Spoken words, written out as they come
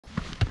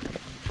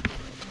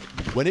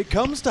When it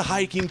comes to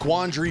hiking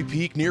Quandary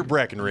Peak near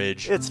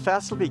Breckenridge, it's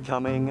fast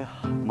becoming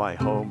my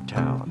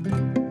hometown.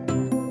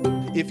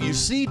 if you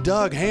see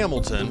Doug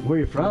Hamilton, Where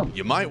are you from?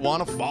 you might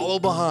want to follow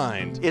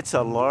behind. It's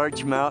a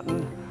large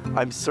mountain.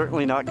 I'm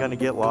certainly not going to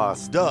get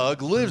lost.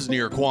 Doug lives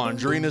near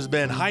Quandary and has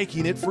been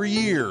hiking it for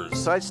years.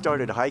 So I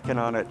started hiking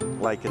on it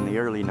like in the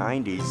early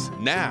 90s.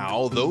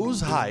 Now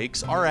those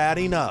hikes are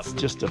adding up.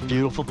 Just a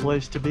beautiful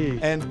place to be.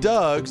 And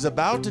Doug's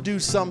about to do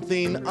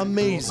something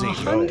amazing.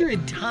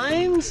 100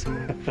 times?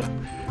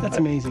 That's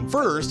amazing.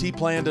 First, he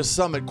planned to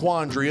summit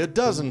Quandary a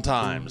dozen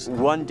times.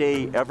 One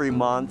day every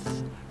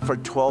month for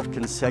 12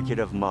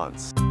 consecutive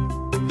months.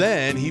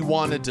 Then he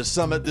wanted to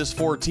summit this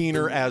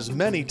 14er as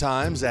many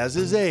times as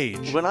his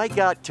age. When I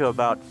got to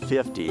about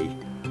 50,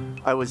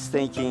 I was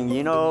thinking,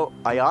 you know,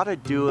 I ought to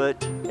do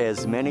it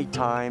as many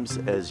times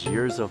as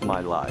years of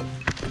my life.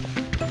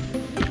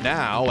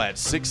 Now at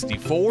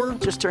 64,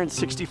 Just turned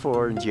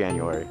 64 in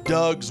January.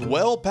 Doug's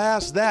well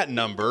past that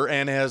number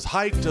and has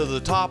hiked to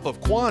the top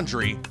of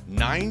Quandary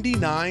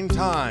 99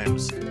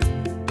 times.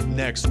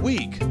 Next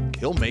week,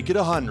 he'll make it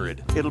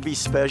 100. It'll be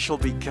special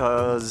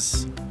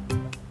because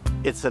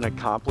it's an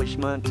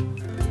accomplishment,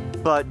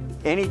 but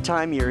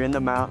anytime you're in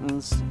the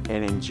mountains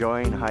and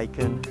enjoying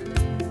hiking,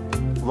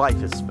 life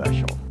is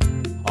special.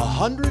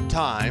 100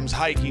 times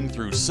hiking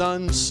through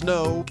sun,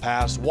 snow,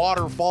 past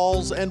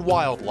waterfalls and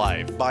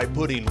wildlife by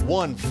putting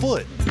one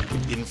foot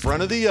in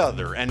front of the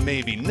other, and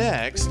maybe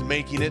next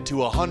making it to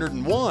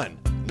 101.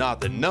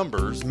 Not that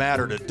numbers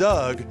matter to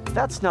Doug,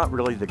 That's not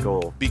really the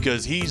goal.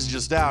 because he's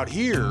just out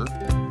here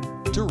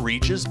to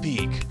reach his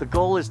peak. The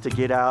goal is to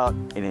get out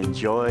and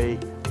enjoy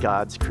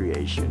God's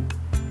creation,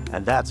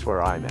 and that's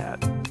where I'm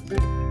at.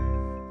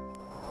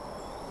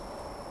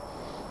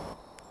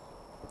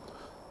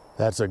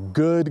 That's a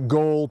good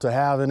goal to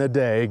have in a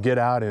day. Get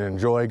out and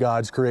enjoy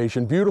God's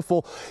creation.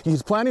 Beautiful.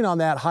 He's planning on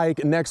that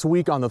hike next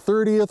week on the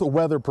 30th,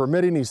 weather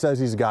permitting. He says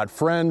he's got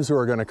friends who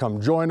are going to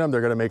come join him. They're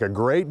going to make a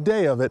great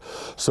day of it,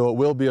 so it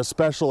will be a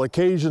special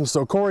occasion.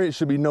 So Corey, it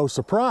should be no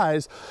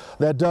surprise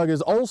that Doug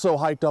has also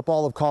hiked up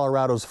all of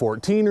Colorado's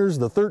 14ers,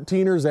 the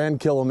 13ers, and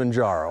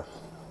Kilimanjaro.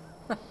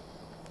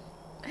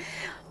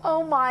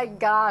 Oh my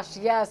gosh,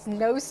 yes,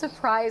 no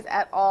surprise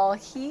at all.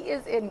 He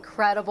is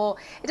incredible.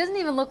 It doesn't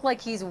even look like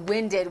he's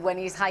winded when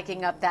he's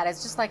hiking up that.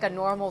 It's just like a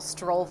normal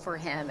stroll for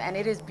him, and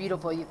it is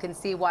beautiful. You can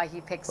see why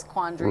he picks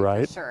Quandary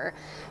Right. for sure.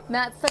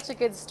 Matt, such a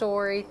good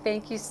story.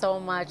 Thank you so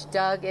much.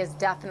 Doug is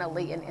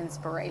definitely an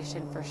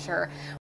inspiration for sure.